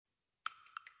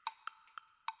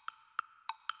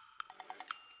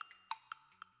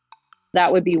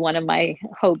That would be one of my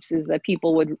hopes, is that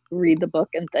people would read the book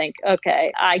and think,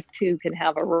 okay, I too can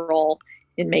have a role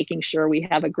in making sure we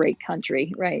have a great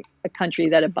country, right? A country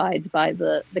that abides by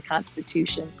the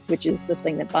Constitution, which is the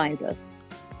thing that binds us.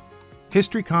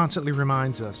 History constantly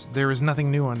reminds us there is nothing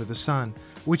new under the sun,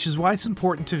 which is why it's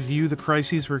important to view the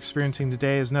crises we're experiencing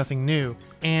today as nothing new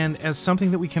and as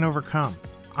something that we can overcome.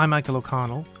 I'm Michael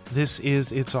O'Connell. This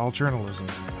is It's All Journalism.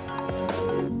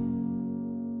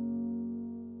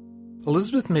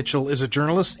 Elizabeth Mitchell is a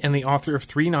journalist and the author of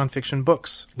 3 nonfiction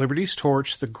books: Liberty's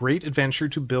Torch, The Great Adventure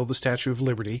to Build the Statue of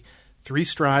Liberty; 3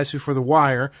 Strides Before the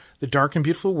Wire, The Dark and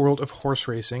Beautiful World of Horse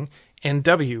Racing; and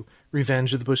W,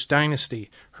 Revenge of the Bush Dynasty.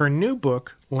 Her new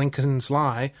book, Lincoln's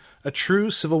Lie, a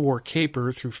true Civil War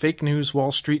caper through fake news,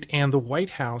 Wall Street, and the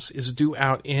White House, is due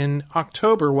out in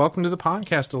October. Welcome to the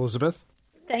podcast, Elizabeth.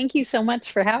 Thank you so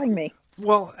much for having me.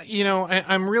 Well,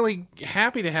 I'm really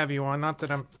happy to have you on. Not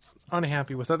that I'm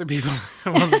unhappy with other people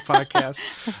on the podcast,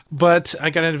 but I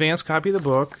got an advanced copy of the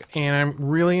book and I'm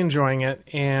really enjoying it.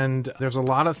 And there's a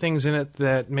lot of things in it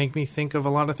that make me think of a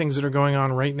lot of things that are going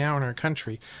on right now in our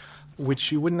country,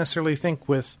 which you wouldn't necessarily think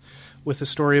with a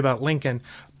story about Lincoln.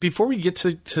 Before we get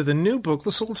to the new book,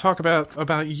 let's talk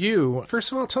about you.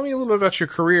 First of all, tell me a little bit about your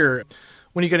career,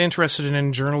 when you got interested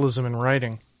in journalism and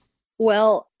writing.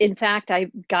 Well, in fact,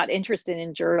 I got interested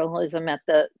in journalism at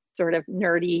the sort of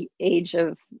nerdy age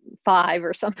of 5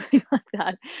 or something like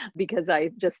that, because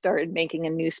I just started making a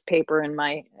newspaper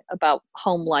about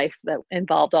home life that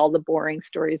involved all the boring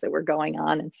stories that were going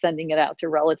on and sending it out to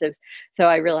relatives. So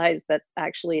I realized that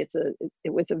actually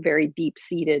it was a very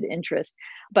deep-seated interest.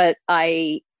 But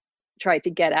I tried to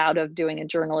get out of doing a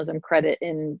journalism credit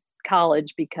in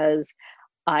college because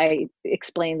I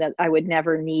explained that I would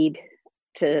never need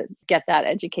to get that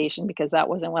education because that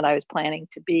wasn't what I was planning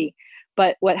to be.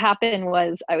 But what happened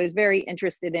was I was very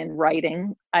interested in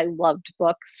writing. I loved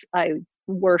books. I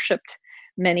worshiped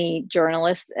many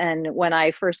journalists. And when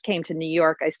I first came to New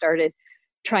York, I started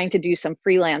trying to do some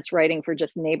freelance writing for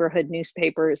just neighborhood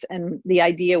newspapers. And the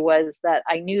idea was that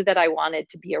I knew that I wanted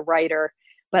to be a writer,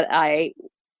 but I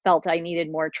felt I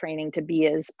needed more training to be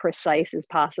as precise as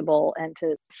possible and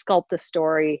to sculpt a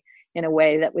story in a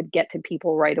way that would get to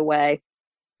people right away.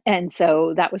 And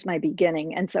so that was my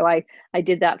beginning. And so I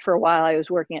did that for a while. I was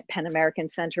working at PEN American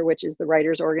Center, which is the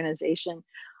writers organization.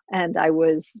 And I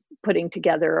was putting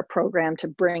together a program to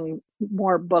bring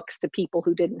more books to people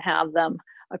who didn't have them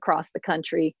across the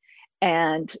country,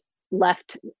 and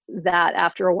left that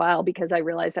after a while because I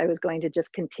realized I was going to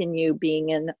just continue being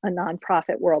in a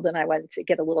nonprofit world and I wanted to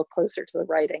get a little closer to the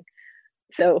writing.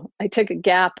 So I took a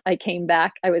gap. I came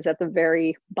back. I was at the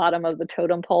very bottom of the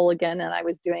totem pole again, and I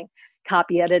was doing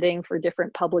copy editing for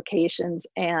different publications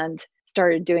and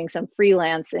started doing some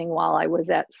freelancing while I was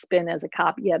at Spin as a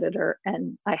copy editor.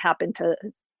 And I happened to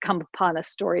come upon a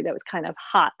story that was kind of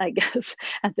hot, I guess,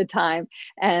 at the time.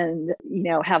 And,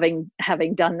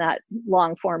 having done that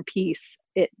long form piece,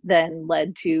 it then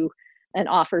led to an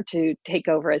offer to take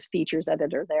over as features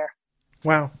editor there.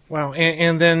 Wow.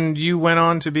 And then you went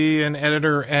on to be an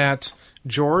editor at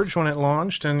George when it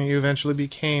launched, and you eventually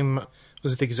became,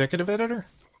 was it the executive editor?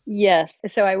 Yes.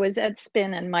 So I was at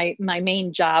Spin, and my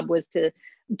main job was to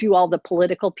do all the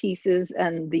political pieces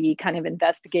and the kind of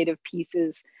investigative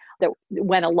pieces that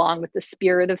went along with the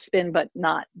spirit of Spin, but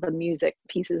not the music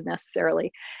pieces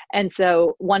necessarily. And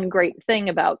so one great thing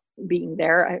about being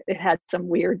there, it had some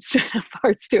weird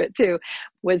parts to it too,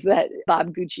 was that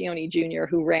Bob Guccione Jr.,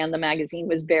 who ran the magazine,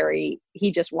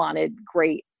 he just wanted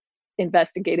great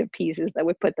investigative pieces that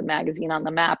would put the magazine on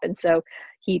the map. And so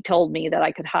he told me that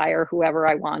I could hire whoever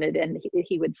I wanted and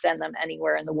he would send them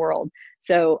anywhere in the world.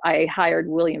 So I hired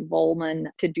William Volman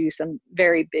to do some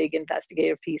very big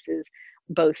investigative pieces,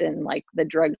 both in like the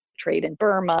drug trade in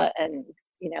Burma and,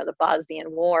 the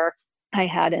Bosnian War. I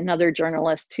had another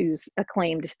journalist who's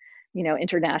acclaimed,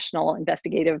 international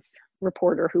investigative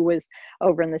reporter who was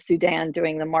over in the Sudan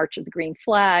doing the March of the Green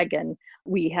Flag. And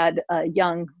we had a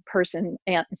young person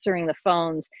answering the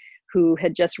phones who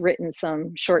had just written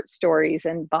some short stories.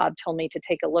 And Bob told me to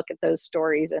take a look at those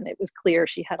stories. And it was clear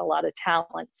she had a lot of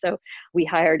talent. So we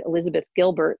hired Elizabeth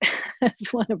Gilbert as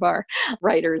one of our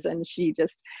writers. And she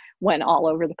just went all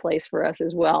over the place for us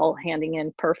as well, handing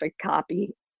in perfect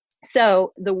copy.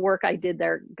 So the work I did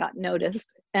there got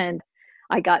noticed, and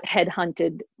I got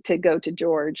headhunted to go to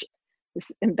George.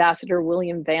 This Ambassador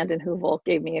William Vanden Heuvel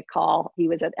gave me a call. He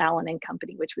was at Allen and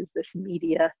Company, which was this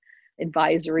media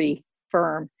advisory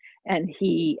firm. And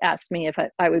he asked me if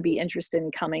I would be interested in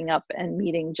coming up and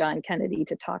meeting John Kennedy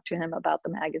to talk to him about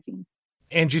the magazine.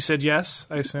 And you said yes,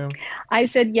 I assume? I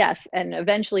said yes. And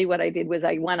eventually what I did was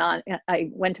I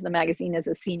went to the magazine as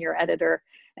a senior editor.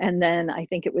 And then I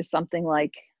think it was something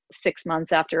like 6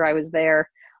 months after I was there,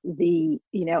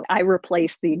 I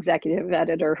replaced the executive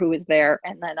editor who was there.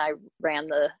 And then I ran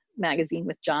the magazine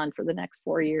with John for the next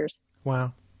 4 years.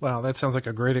 Wow. Wow, that sounds like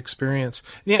a great experience.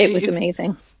 Yeah, It was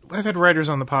amazing. I've had writers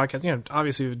on the podcast,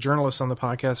 obviously journalists on the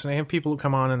podcast, and I have people who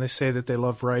come on and they say that they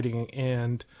love writing,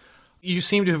 and you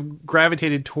seem to have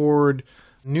gravitated toward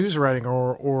news writing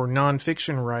or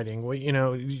nonfiction writing. Well,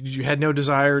 you had no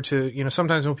desire to,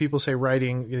 sometimes when people say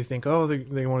writing, they think, oh,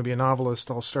 they want to be a novelist.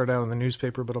 I'll start out in the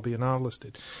newspaper, but I'll be a novelist.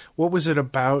 What was it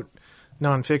about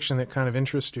nonfiction that kind of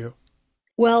interests you?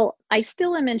 Well, I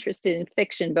still am interested in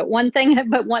fiction,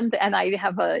 and I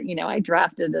have I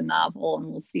drafted a novel and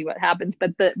we'll see what happens.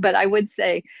 But I would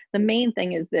say the main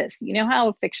thing is this,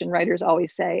 how fiction writers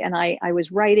always say, and I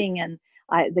was writing and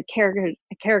the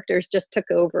characters just took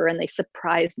over and they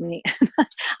surprised me.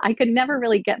 I could never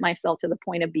really get myself to the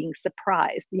point of being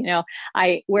surprised,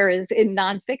 whereas in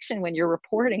nonfiction, when you're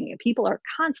reporting, people are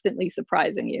constantly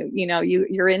surprising you.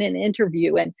 You're in an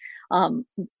interview and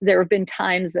there have been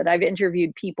times that I've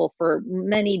interviewed people for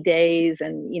many days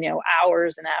and,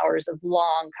 hours and hours of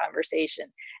long conversation.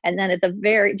 And then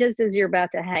just as you're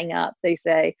about to hang up, they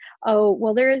say, oh,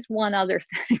 well, there is one other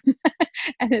thing.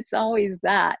 And it's always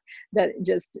that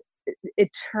just, it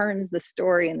turns the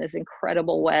story in this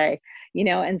incredible way,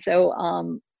 and so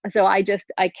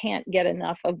I can't get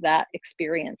enough of that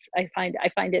experience. I find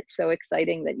it so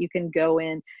exciting that you can go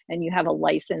in and you have a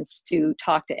license to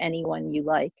talk to anyone you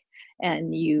like,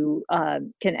 and you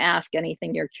can ask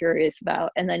anything you're curious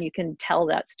about, and then you can tell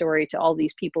that story to all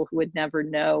these people who would never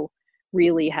know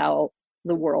really how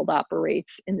the world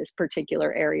operates in this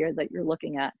particular area that you're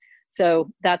looking at.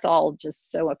 So that's all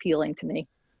just so appealing to me.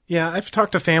 Yeah, I've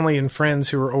talked to family and friends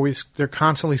who are they're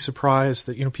constantly surprised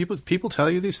that, people tell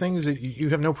you these things that you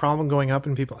have no problem going up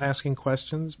and people asking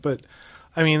questions. But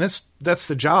I mean, that's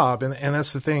the job. And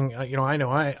that's the thing, I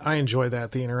know I enjoy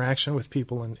that, the interaction with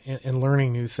people and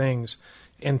learning new things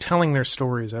and telling their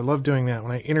stories. I love doing that.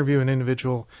 When I interview an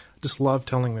individual, I just love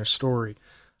telling their story.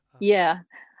 Yeah.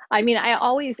 I mean, I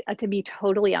always, to be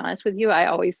totally honest with you, I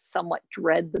always somewhat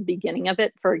dread the beginning of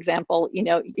it. For example,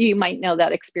 you might know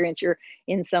that experience. You're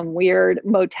in some weird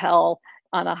motel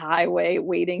on a highway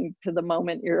waiting to the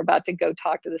moment you're about to go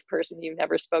talk to this person you've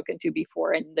never spoken to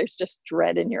before, and there's just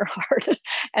dread in your heart.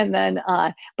 And then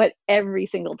but every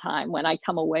single time when I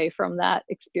come away from that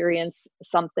experience,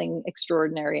 something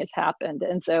extraordinary has happened.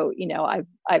 And so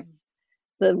I've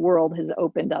the world has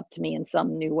opened up to me in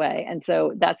some new way, and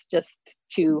so that's just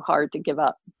too hard to give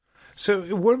up. So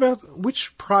what about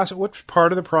which part of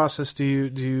the process do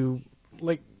you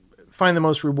like find the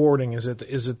most rewarding? Is it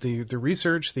the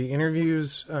research, the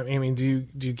interviews? I mean, do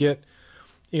you get,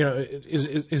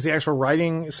 is the actual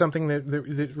writing something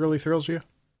that really thrills you?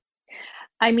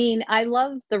 I mean, I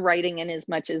love the writing in as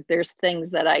much as there's things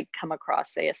that I come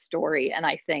across, say a story, and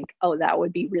I think, oh, that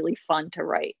would be really fun to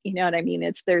write. You know what I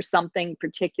mean? There's something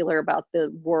particular about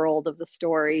the world of the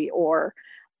story or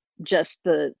just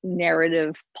the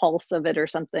narrative pulse of it or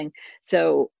something.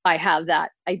 So I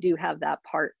do have that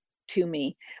part to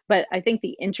me. But I think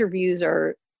the interviews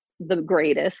are the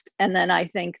greatest. And then I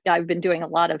think I've been doing a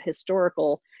lot of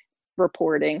historical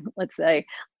reporting, let's say,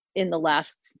 in the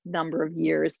last number of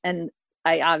years. And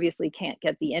I obviously can't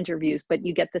get the interviews, but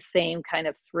you get the same kind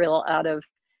of thrill out of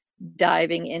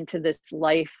diving into this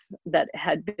life that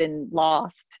had been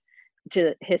lost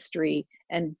to history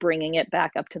and bringing it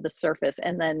back up to the surface.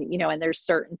 And then, and there's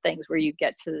certain things where you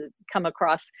get to come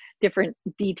across different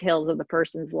details of the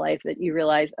person's life that you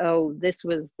realize, oh, this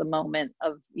was the moment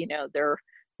of, their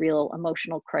real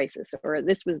emotional crisis, or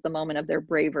this was the moment of their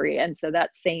bravery. And so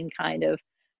that same kind of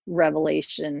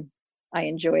revelation, I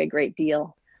enjoy a great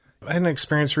deal. I had an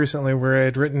experience recently where I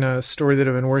had written a story that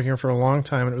I've been working on for a long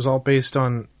time, and it was all based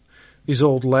on these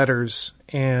old letters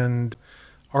and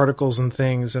articles and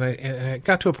things. And I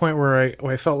got to a point where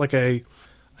I felt like I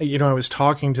was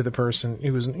talking to the person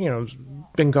who was,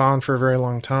 been gone for a very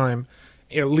long time,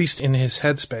 at least in his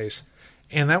headspace.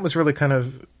 And that was really kind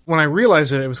of, when I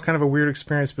realized it was kind of a weird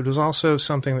experience, but it was also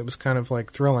something that was kind of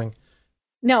like thrilling.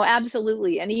 No,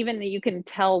 absolutely. And even you can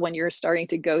tell when you're starting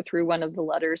to go through one of the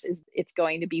letters, it's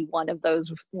going to be one of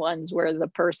those ones where the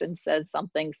person says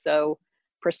something so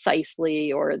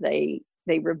precisely, or they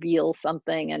reveal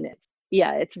something. And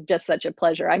it's just such a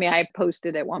pleasure. I mean, I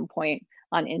posted at one point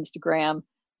on Instagram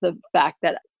the fact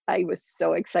that I was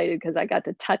so excited because I got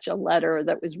to touch a letter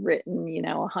that was written,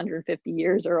 150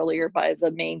 years earlier by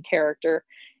the main character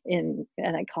and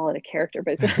I call it a character,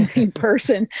 but it's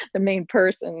the main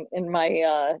person in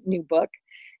my new book.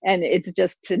 And it's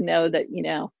just to know that,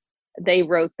 they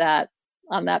wrote that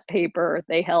on that paper,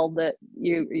 they held that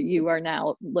you are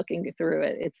now looking through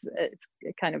it. It's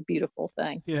a kind of beautiful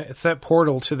thing. Yeah, it's that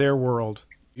portal to their world.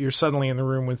 You're suddenly in the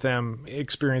room with them,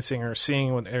 experiencing or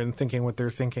seeing and thinking what they're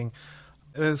thinking.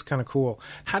 That is kind of cool.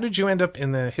 How did you end up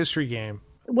in the history game?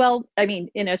 Well, I mean,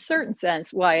 in a certain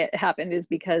sense, why it happened is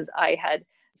because I had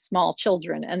small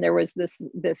children, and there was this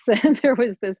there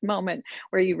was this moment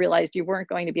where you realized you weren't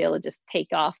going to be able to just take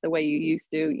off the way you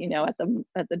used to,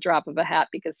 at the drop of a hat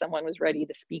because someone was ready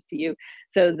to speak to you.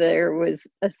 So there was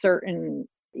a certain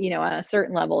on a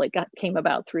certain level, came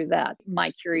about through that.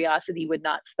 My curiosity would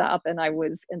not stop, and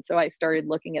so I started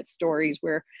looking at stories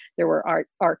where there were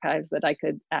archives that I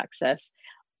could access.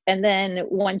 And then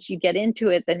once you get into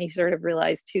it, then you sort of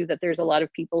realize too that there's a lot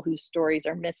of people whose stories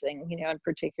are missing, and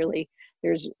particularly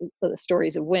there's the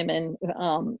stories of women,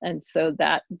 and so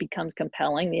that becomes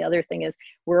compelling. The other thing is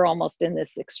we're almost in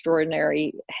this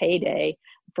extraordinary heyday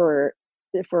for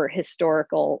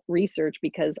historical research,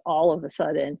 because all of a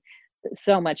sudden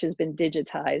so much has been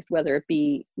digitized, whether it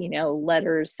be,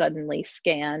 letters suddenly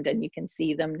scanned and you can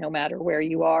see them no matter where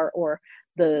you are, or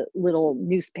the little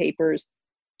newspapers,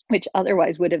 which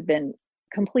otherwise would have been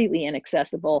completely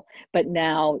inaccessible. But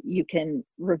now you can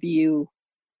review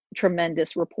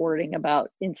tremendous reporting about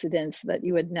incidents that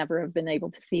you would never have been able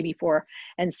to see before.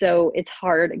 And so it's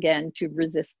hard, again, to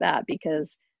resist that,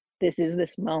 because this is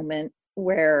this moment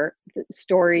where the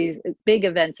stories, big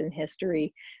events in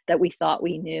history that we thought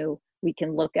we knew, we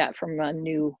can look at through a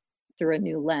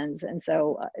new lens. And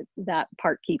so that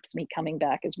part keeps me coming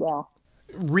back as well.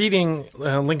 Reading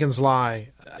Lincoln's Lie,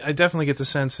 I definitely get the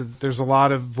sense that there's a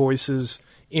lot of voices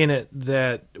in it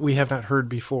that we have not heard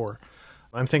before.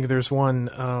 I'm thinking there's one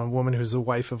woman who's the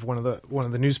wife of one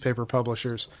of the newspaper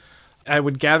publishers. I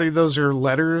would gather those are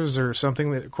letters or something,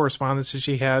 that correspondence that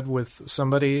she had with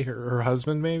somebody, her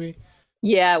husband maybe.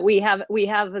 Yeah, we have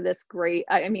this great.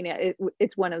 I mean,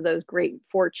 it's one of those great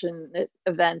fortunate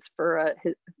events for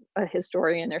a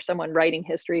historian or someone writing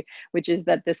history, which is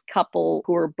that this couple,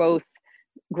 who are both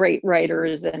great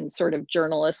writers and sort of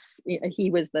journalists. He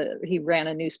ran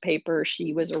a newspaper,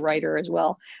 she was a writer as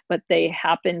well, but they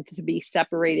happened to be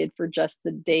separated for just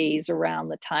the days around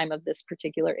the time of this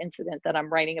particular incident that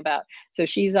I'm writing about. So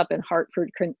she's up in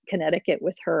Hartford, Connecticut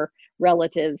with her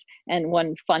relatives. And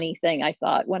one funny thing I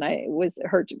thought when I was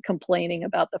her complaining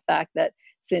about the fact that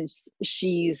since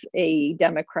she's a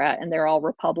Democrat and they're all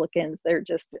Republicans, they're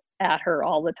just at her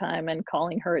all the time and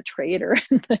calling her a traitor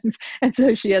and things. And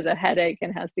so she has a headache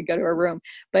and has to go to her room.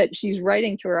 But she's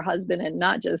writing to her husband, and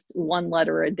not just one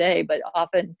letter a day, but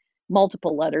often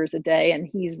multiple letters a day, and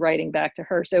he's writing back to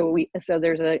her. So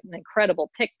there's an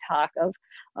incredible TikTok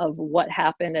of what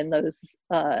happened in those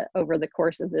over the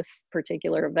course of this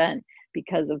particular event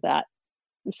because of that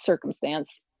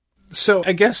circumstance. So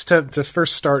I guess to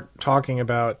first start talking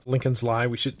about Lincoln's Lie,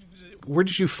 where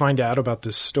did you find out about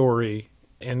this story,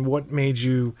 and what made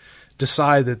you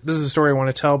decide that this is a story I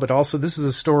want to tell, but also this is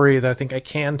a story that I think I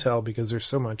can tell because there's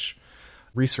so much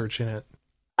research in it?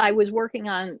 I was working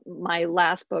on my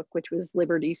last book, which was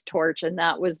Liberty's Torch, and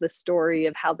that was the story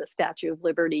of how the Statue of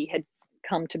Liberty had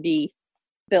come to be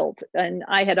built. And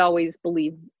I had always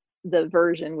believed the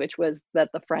version, which was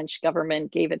that the French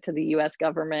government gave it to the US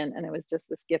government and it was just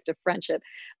this gift of friendship.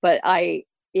 But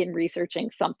in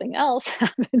researching something else,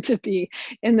 happened to be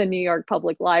in the New York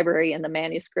Public Library in the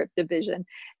manuscript division,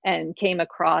 and came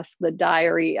across the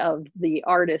diary of the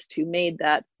artist who made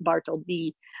that,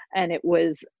 Bartholdi. And it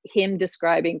was him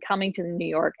describing coming to New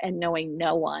York and knowing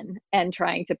no one, and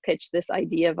trying to pitch this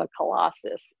idea of a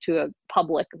colossus to a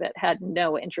public that had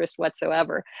no interest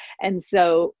whatsoever. And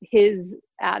so his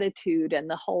attitude and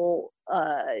the whole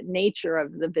nature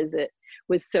of the visit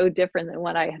was so different than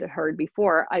what I had heard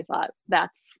before. I thought,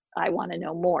 I want to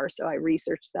know more. So I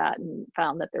researched that and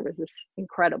found that there was this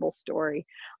incredible story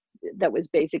that was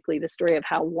basically the story of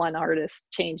how one artist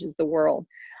changes the world.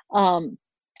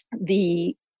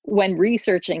 When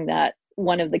researching that,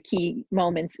 one of the key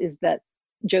moments is that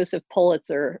Joseph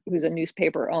Pulitzer, who's a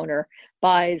newspaper owner,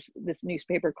 buys this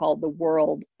newspaper called The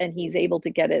World, and he's able to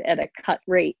get it at a cut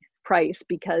rate price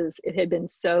because it had been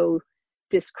so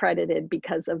discredited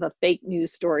because of a fake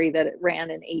news story that it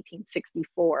ran in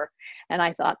 1864. And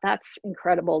I thought, that's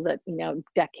incredible that,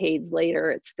 decades later,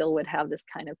 it still would have this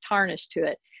kind of tarnish to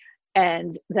it.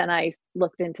 And then I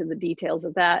looked into the details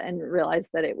of that and realized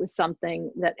that it was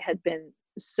something that had been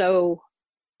so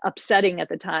upsetting at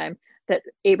the time that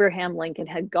Abraham Lincoln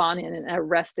had gone in and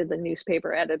arrested the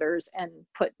newspaper editors and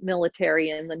put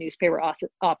military in the newspaper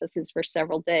offices for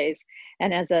several days.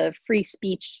 And as a free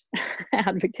speech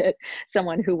advocate,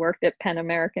 someone who worked at Penn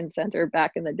American Center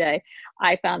back in the day,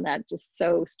 I found that just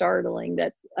so startling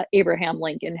that Abraham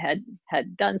Lincoln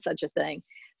had done such a thing.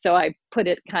 So I put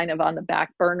it kind of on the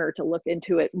back burner to look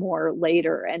into it more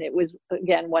later. And it was,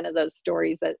 again, one of those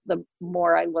stories that the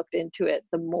more I looked into it,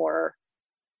 the more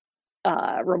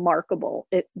remarkable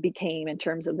it became in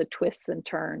terms of the twists and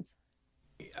turns.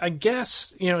 I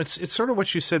guess, it's sort of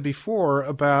what you said before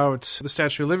about the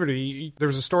Statue of Liberty. There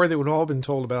was a story that we'd all been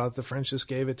told about. The French just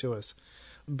gave it to us.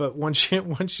 But once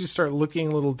you start looking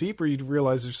a little deeper, you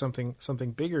realize there's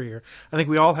something bigger here. I think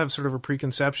we all have sort of a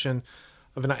preconception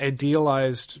of an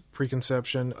idealized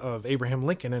preconception of Abraham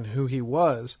Lincoln and who he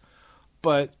was.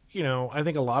 But, I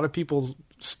think a lot of people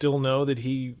still know that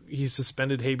he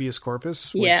suspended habeas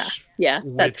corpus,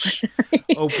 which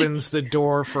opens the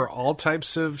door for all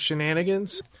types of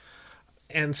shenanigans.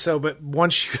 And so, but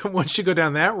once you go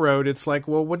down that road, it's like,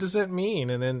 well, what does that mean?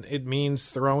 And then it means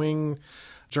throwing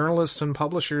journalists and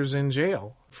publishers in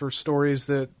jail for stories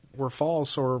that were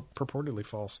false or purportedly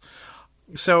false.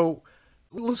 So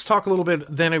let's talk a little bit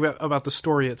then about the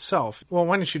story itself. Well,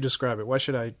 why don't you describe it? Why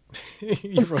should I?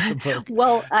 You wrote the book.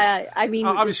 Well, I mean,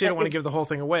 obviously, I don't want to give the whole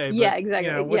thing away. But, yeah,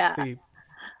 exactly.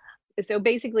 So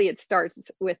basically, it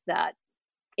starts with that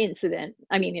incident.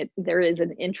 I mean, there is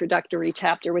an introductory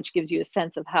chapter which gives you a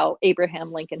sense of how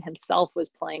Abraham Lincoln himself was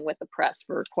playing with the press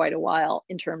for quite a while,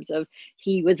 in terms of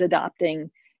he was adopting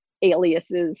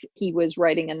aliases. He was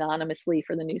writing anonymously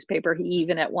for the newspaper. He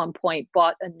even at one point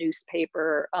bought a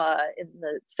newspaper in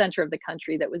the center of the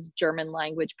country that was German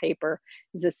language paper.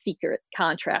 It was a secret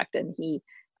contract, and he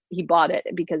bought it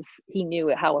because he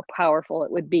knew how powerful it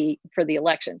would be for the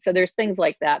election. So there's things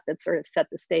like that sort of set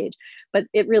the stage. But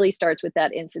it really starts with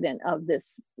that incident of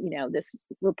this, this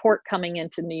report coming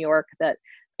into New York that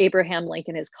Abraham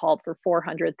Lincoln has called for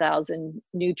 400,000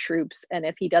 new troops, and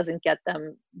if he doesn't get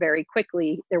them very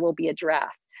quickly, there will be a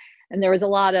draft. And there was a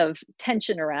lot of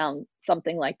tension around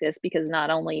something like this, because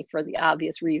not only for the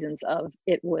obvious reasons of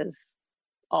it was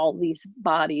all these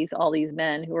bodies, all these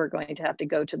men who are going to have to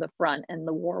go to the front, and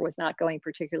the war was not going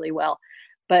particularly well,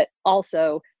 but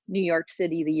also New York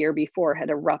City the year before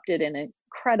had erupted in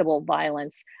incredible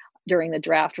violence during the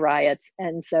draft riots.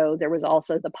 And so there was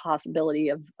also the possibility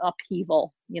of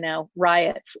upheaval,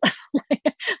 riots,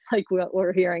 like what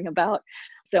we're hearing about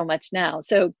so much now.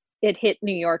 So it hit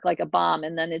New York like a bomb.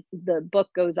 And then the book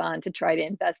goes on to try to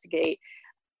investigate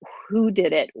who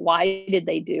did it, why did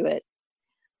they do it?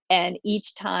 And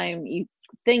each time you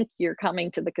think you're coming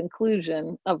to the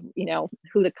conclusion of,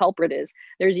 who the culprit is,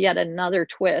 there's yet another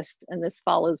twist. And this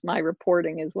follows my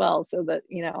reporting as well, so that,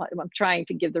 I'm trying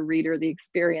to give the reader the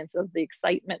experience of the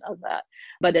excitement of that.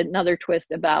 But another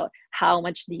twist about how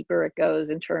much deeper it goes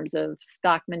in terms of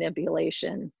stock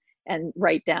manipulation, and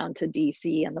right down to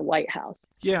DC and the White House.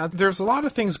 Yeah, there's a lot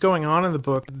of things going on in the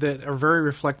book that are very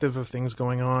reflective of things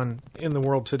going on in the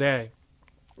world today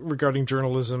regarding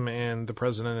journalism and the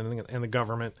president and the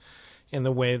government, and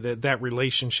the way that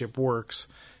relationship works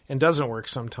and doesn't work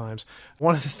sometimes.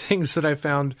 One of the things that I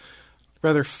found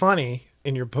rather funny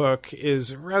in your book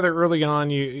is rather early on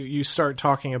you start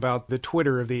talking about the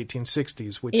Twitter of the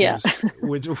 1860s,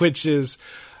 which is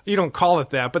you don't call it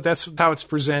that, but that's how it's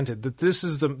presented, that this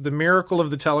is the miracle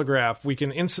of the telegraph. We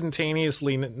can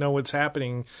instantaneously know what's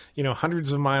happening,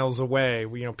 hundreds of miles away.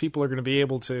 People are going to be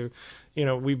able to,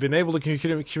 we've been able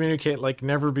to communicate like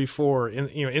never before,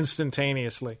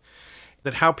 instantaneously.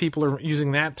 That how people are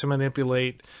using that to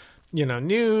manipulate,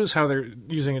 news, how they're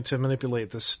using it to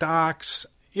manipulate the stocks.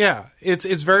 Yeah, it's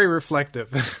very reflective.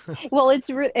 Well,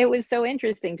 it was so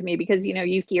interesting to me because,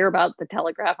 you hear about the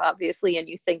telegraph, obviously, and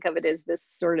you think of it as this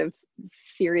sort of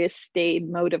serious, staid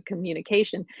mode of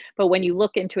communication. But when you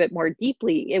look into it more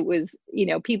deeply, it was,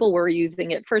 people were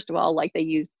using it, first of all, like they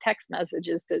used text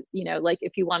messages to, like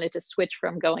if you wanted to switch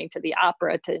from going to the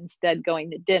opera to instead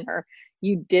going to dinner,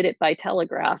 you did it by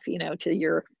telegraph, to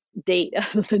your date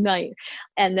of the night.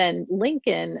 And then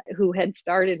Lincoln, who had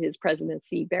started his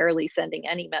presidency barely sending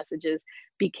any messages,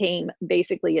 became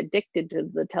basically addicted to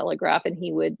the telegraph, and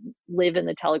he would live in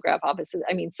the telegraph offices.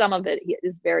 I mean, some of it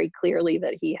is very clearly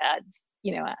that he had,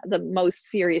 the most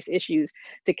serious issues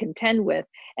to contend with.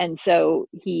 And so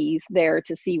he's there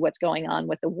to see what's going on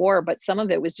with the war. But some of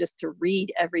it was just to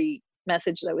read every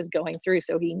message that was going through,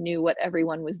 so he knew what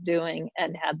everyone was doing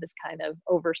and had this kind of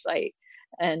oversight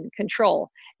and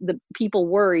control. The people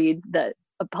worried that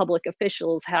public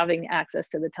officials having access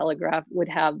to the telegraph would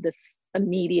have this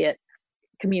immediate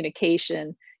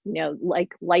communication,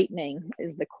 like lightning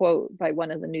is the quote by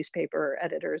one of the newspaper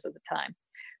editors at the time.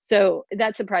 So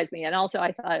that surprised me. And also,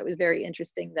 I thought it was very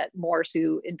interesting that Morse,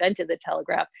 who invented the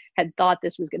telegraph, had thought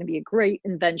this was going to be a great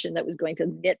invention that was going to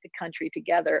knit the country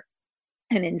together.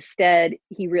 And instead,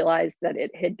 he realized that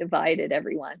it had divided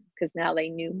everyone because now they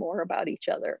knew more about each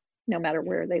other, no matter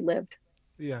where they lived.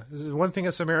 Yeah, this is one thing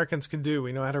us Americans can do.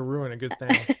 We know how to ruin a good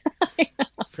thing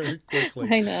very quickly.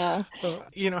 I know.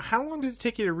 How long did it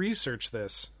take you to research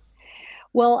this?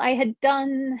 Well, I had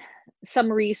done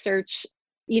some research.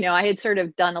 I had sort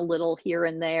of done a little here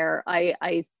and there.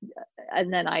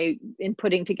 And then in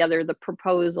putting together the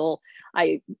proposal,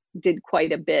 I did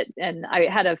quite a bit, and I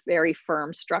had a very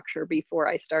firm structure before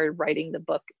I started writing the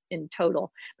book in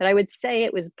total. But I would say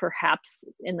it was perhaps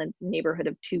in the neighborhood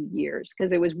of 2 years,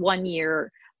 because it was 1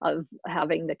 year of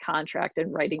having the contract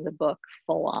and writing the book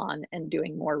full on and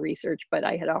doing more research. But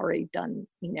I had already done,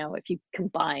 if you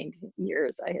combined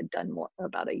years, I had done more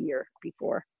about a year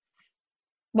before,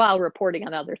 while reporting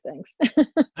on other things.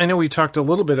 I know we talked a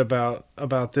little bit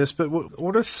about this, but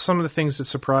what are some of the things that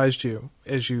surprised you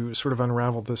as you sort of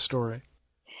unraveled this story?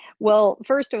 Well,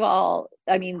 first of all,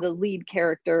 I mean, the lead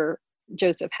character,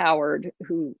 Joseph Howard,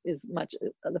 who is much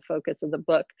the focus of the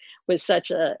book, was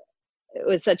such a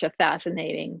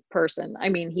fascinating person. I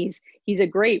mean, he's a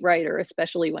great writer,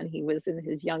 especially when he was in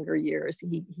his younger years.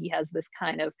 He has this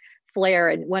kind of flair,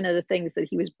 and one of the things that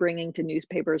he was bringing to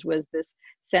newspapers was this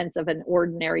sense of an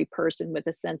ordinary person with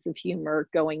a sense of humor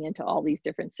going into all these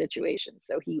different situations.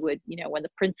 So he would, when the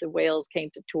Prince of Wales came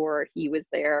to tour, he was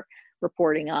there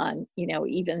reporting on,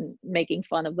 even making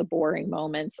fun of the boring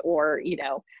moments, or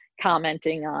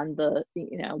commenting on the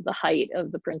height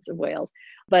of the Prince of Wales.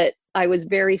 But I was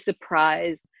very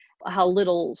surprised how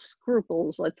little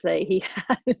scruples, let's say, he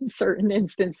had in certain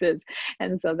instances.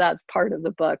 And so that's part of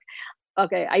the book.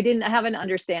 Okay, I didn't have an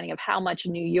understanding of how much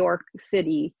New York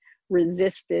City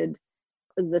resisted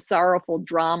the sorrowful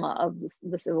drama of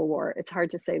the Civil War. It's hard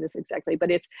to say this exactly,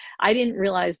 but I didn't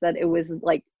realize that it was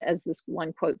like, as this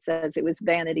one quote says, it was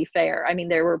Vanity Fair. I mean,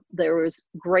 there was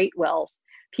great wealth.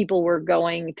 People were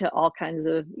going to all kinds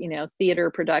of,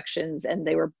 theater productions, and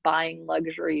they were buying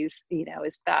luxuries,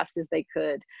 as fast as they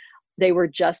could. They were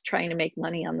just trying to make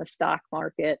money on the stock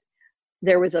market.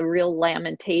 There was a real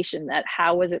lamentation that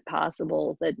how was it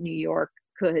possible that New York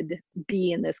could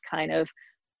be in this kind of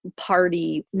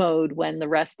party mode when the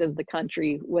rest of the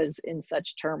country was in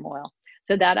such turmoil.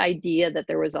 So that idea that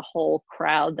there was a whole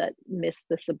crowd that missed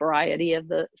the sobriety of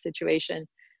the situation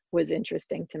was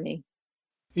interesting to me.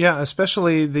 Yeah,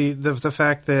 especially the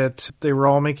fact that they were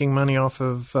all making money off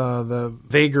of the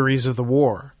vagaries of the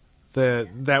war,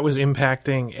 that was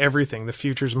impacting everything, the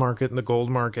futures market and the gold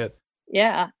market.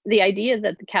 Yeah, the idea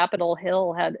that the Capitol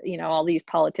Hill had, all these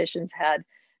politicians had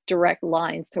direct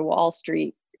lines to Wall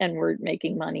Street and were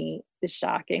making money is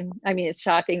shocking. I mean, it's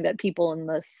shocking that people in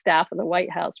the staff of the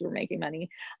White House were making money.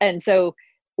 And so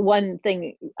one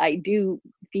thing I do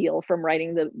feel from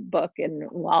writing the book, and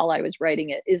while I was writing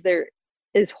it, is there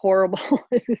is horrible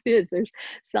as it is, there's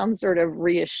some sort of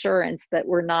reassurance that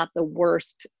we're not the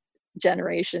worst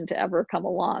generation to ever come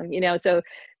along, so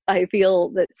I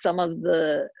feel that some of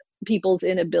the people's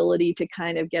inability to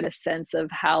kind of get a sense of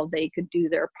how they could do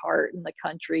their part in the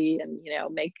country and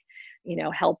make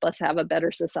help us have a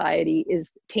better society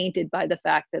is tainted by the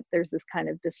fact that there's this kind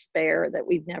of despair that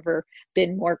we've never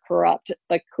been more corrupt,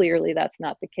 but clearly that's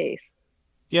not the case.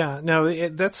 Yeah, no,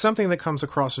 that's something that comes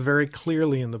across very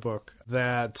clearly in the book,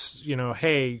 that,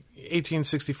 hey,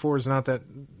 1864 is not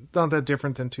that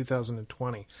different than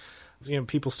 2020.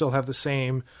 People still have the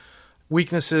same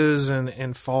weaknesses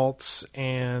and faults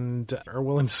and are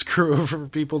willing to screw over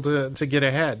people to get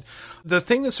ahead. The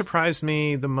thing that surprised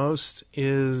me the most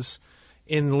is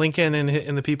in Lincoln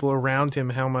and the people around him,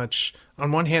 how much,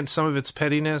 on one hand, some of it's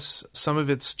pettiness, some of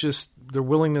it's just their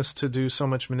willingness to do so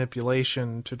much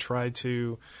manipulation to try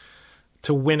to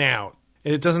win out.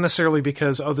 And it doesn't necessarily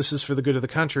because, this is for the good of the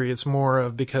country. It's more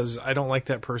of because I don't like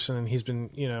that person and he's been,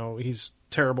 he's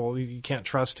terrible. You can't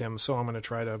trust him. So I'm going to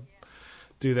try to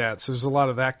do that. So there's a lot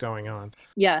of that going on.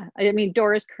 Yeah. I mean,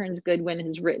 Doris Kearns Goodwin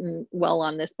has written well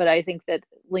on this, but I think that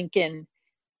Lincoln,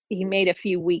 he made a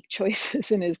few weak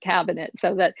choices in his cabinet,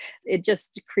 so that it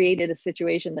just created a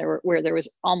situation where there was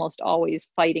almost always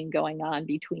fighting going on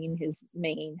between his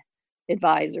main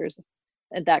advisors,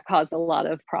 and that caused a lot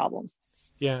of problems.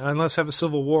 Yeah, and let's have a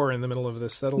civil war in the middle of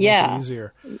this. That'll make it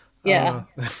easier. Yeah.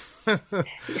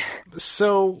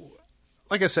 So,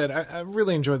 like I said, I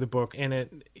really enjoyed the book, and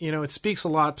it speaks a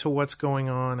lot to what's going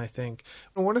on, I think.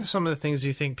 What are some of the things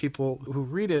you think people who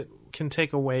read it can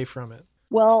take away from it?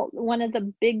 Well, one of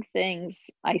the big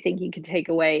things I think you could take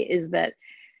away is that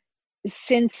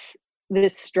since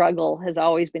this struggle has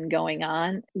always been going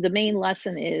on, the main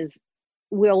lesson is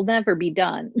we'll never be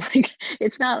done. Like,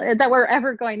 it's not that we're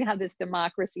ever going to have this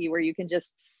democracy where you can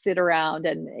just sit around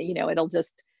and, it'll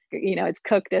just, it's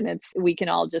cooked and we can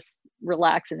all just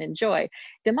relax and enjoy.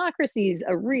 Democracy is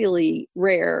a really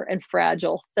rare and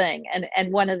fragile thing.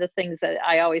 And one of the things that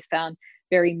I always found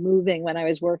very moving when I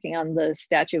was working on the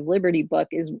Statue of Liberty book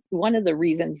is one of the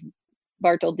reasons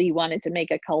Bartholdi wanted to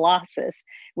make a Colossus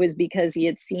was because he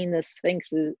had seen the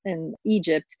Sphinx in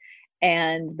Egypt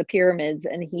and the pyramids,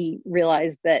 and he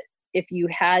realized that if you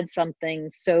had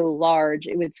something so large,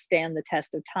 it would stand the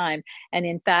test of time. And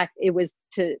in fact, it was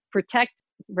to protect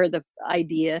for the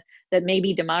idea that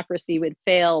maybe democracy would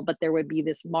fail, but there would be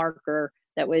this marker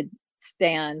that would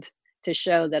stand to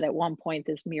show that at one point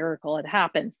this miracle had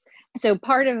happened. So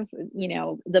part of,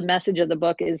 the message of the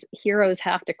book is heroes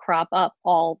have to crop up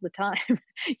all the time.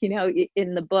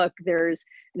 In the book, there's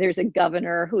a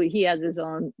governor who he has his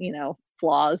own,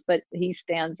 flaws, but he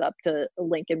stands up to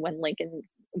Lincoln when Lincoln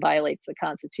violates the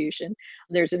Constitution.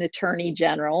 There's an attorney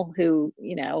general who,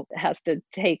 has to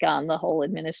take on the whole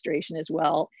administration as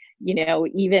well.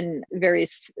 Even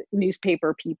various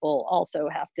newspaper people also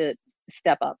have to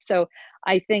step up. So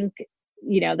I think,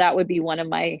 that would be one of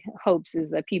my hopes, is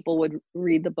that people would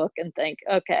read the book and think,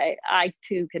 okay, I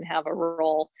too can have a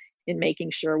role in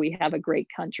making sure we have a great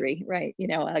country, right?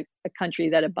 A country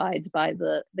that abides by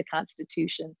the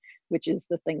Constitution, which is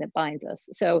the thing that binds us.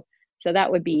 So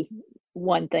that would be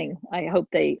one thing I hope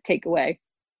they take away.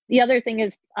 The other thing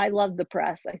is I love the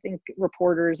press. I think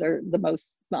reporters are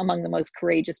among the most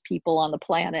courageous people on the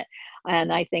planet.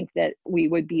 And I think that we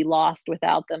would be lost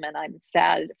without them. And I'm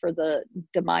sad for the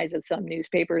demise of some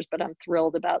newspapers, but I'm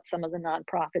thrilled about some of the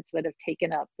nonprofits that have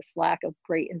taken up the slack of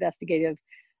great investigative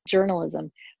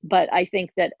journalism. But I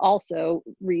think that also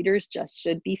readers just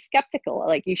should be skeptical.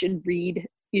 Like, you should read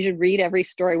every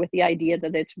story with the idea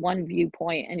that it's one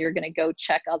viewpoint and you're going to go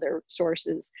check other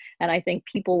sources. And I think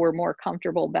people were more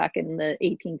comfortable back in the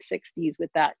 1860s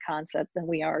with that concept than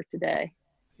we are today.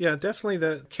 Yeah, definitely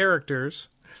the characters,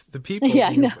 the people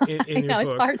in your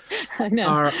book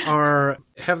are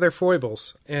have their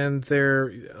foibles, and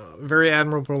they're very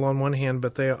admirable on one hand,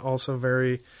 but they are also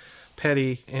very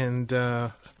petty and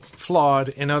flawed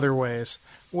in other ways,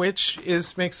 which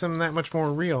makes them that much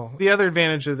more real. The other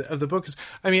advantage of the book is,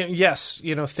 yes,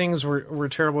 things were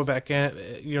terrible back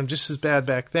then, just as bad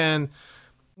back then.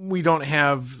 We don't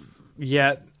have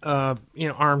yet,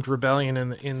 armed rebellion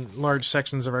in large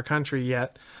sections of our country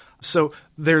yet. So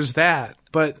there's that.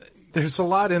 But there's a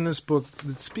lot in this book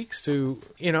that speaks to,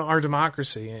 our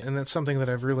democracy. And that's something that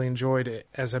I've really enjoyed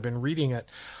as I've been reading it.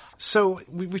 So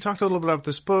we talked a little bit about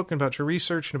this book and about your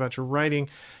research and about your writing.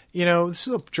 This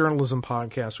is a journalism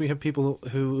podcast. We have people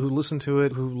who listen to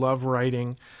it, who love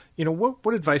writing.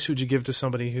 What advice would you give to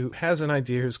somebody who has an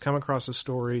idea, who's come across a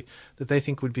story that they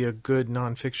think would be a good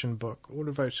nonfiction book? What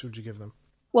advice would you give them?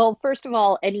 Well, first of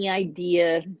all, any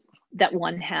idea that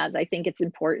one has, I think it's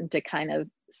important to kind of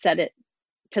set it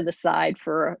to the side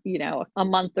for, a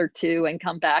month or two and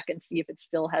come back and see if it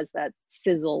still has that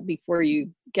sizzle before you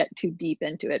get too deep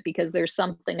into it, because there's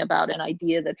something about an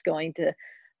idea that's going to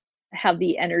have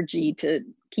the energy to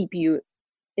keep you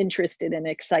interested and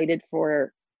excited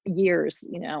for years,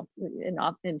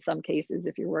 in some cases,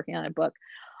 if you're working on a book.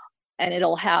 And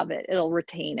it'll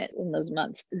retain it in those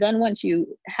months. Then once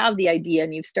you have the idea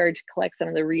and you've started to collect some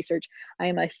of the research, I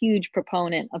am a huge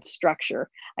proponent of structure.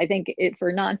 I think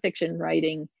for nonfiction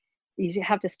writing, you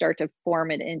have to start to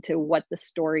form it into what the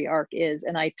story arc is.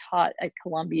 And I taught at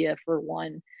Columbia for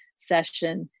one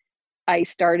session. I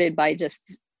started by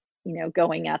just,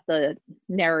 going at the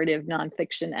narrative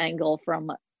nonfiction angle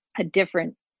from a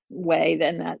different way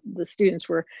than that. The students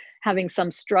were having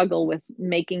some struggle with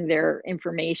making their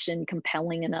information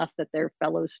compelling enough that their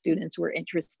fellow students were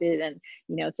interested,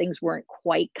 and things weren't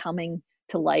quite coming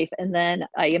to life. And then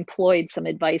I employed some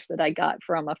advice that I got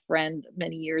from a friend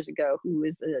many years ago who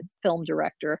was a film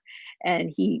director,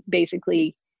 and he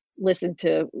basically listened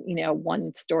to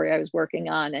one story I was working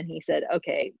on, and he said,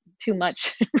 okay, too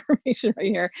much information right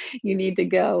here, you need to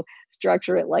go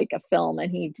structure it like a film. And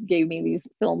he gave me these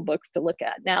film books to look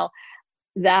at. Now,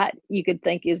 that you could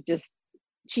think is just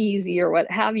cheesy or what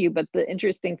have you, but the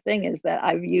interesting thing is that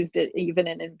I've used it even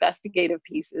in investigative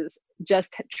pieces,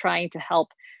 just trying to help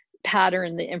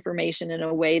pattern the information in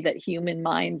a way that human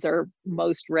minds are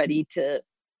most ready to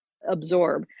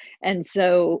absorb. And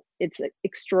so it's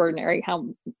extraordinary how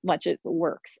much it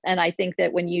works. And I think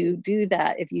that when you do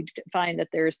that, if you find that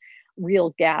there's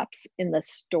real gaps in the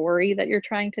story that you're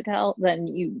trying to tell, then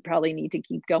you probably need to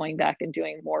keep going back and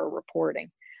doing more reporting.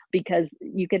 because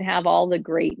you can have all the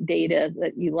great data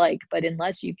that you like, but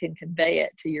unless you can convey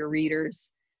it to your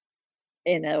readers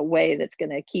in a way that's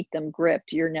going to keep them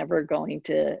gripped, you're never going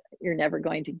to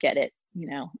get it,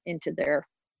 into their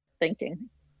thinking.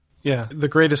 Yeah, the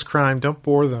greatest crime, don't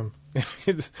bore them.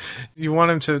 You want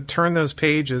them to turn those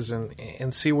pages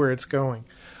and see where it's going.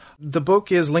 The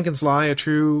book is Lincoln's Lie, a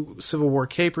true Civil War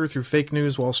caper through fake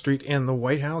news, Wall Street, and the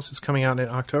White House. It's coming out in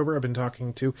October. I've been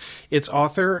talking to its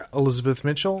author, Elizabeth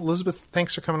Mitchell. Elizabeth,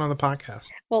 thanks for coming on the podcast.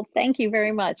 Well, thank you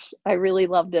very much. I really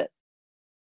loved it.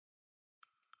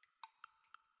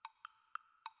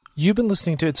 You've been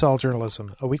listening to It's All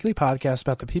Journalism, a weekly podcast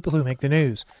about the people who make the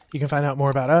news. You can find out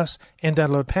more about us and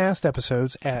download past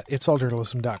episodes at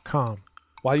itsalljournalism.com.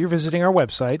 While you're visiting our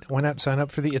website, why not sign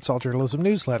up for the It's All Journalism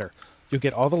newsletter? You'll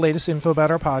get all the latest info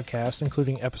about our podcast,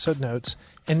 including episode notes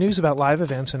and news about live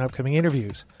events and upcoming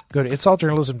interviews. Go to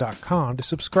itsalljournalism.com to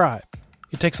subscribe.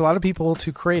 It takes a lot of people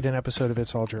to create an episode of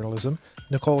It's All Journalism.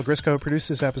 Nicole Grisco produced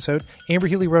this episode. Amber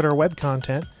Healy wrote our web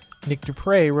content. Nick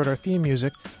Dupre wrote our theme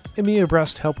music. Emilia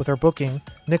Brust helped with our booking.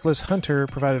 Nicholas Hunter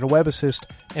provided a web assist.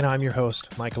 And I'm your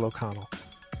host, Michael O'Connell.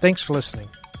 Thanks for listening.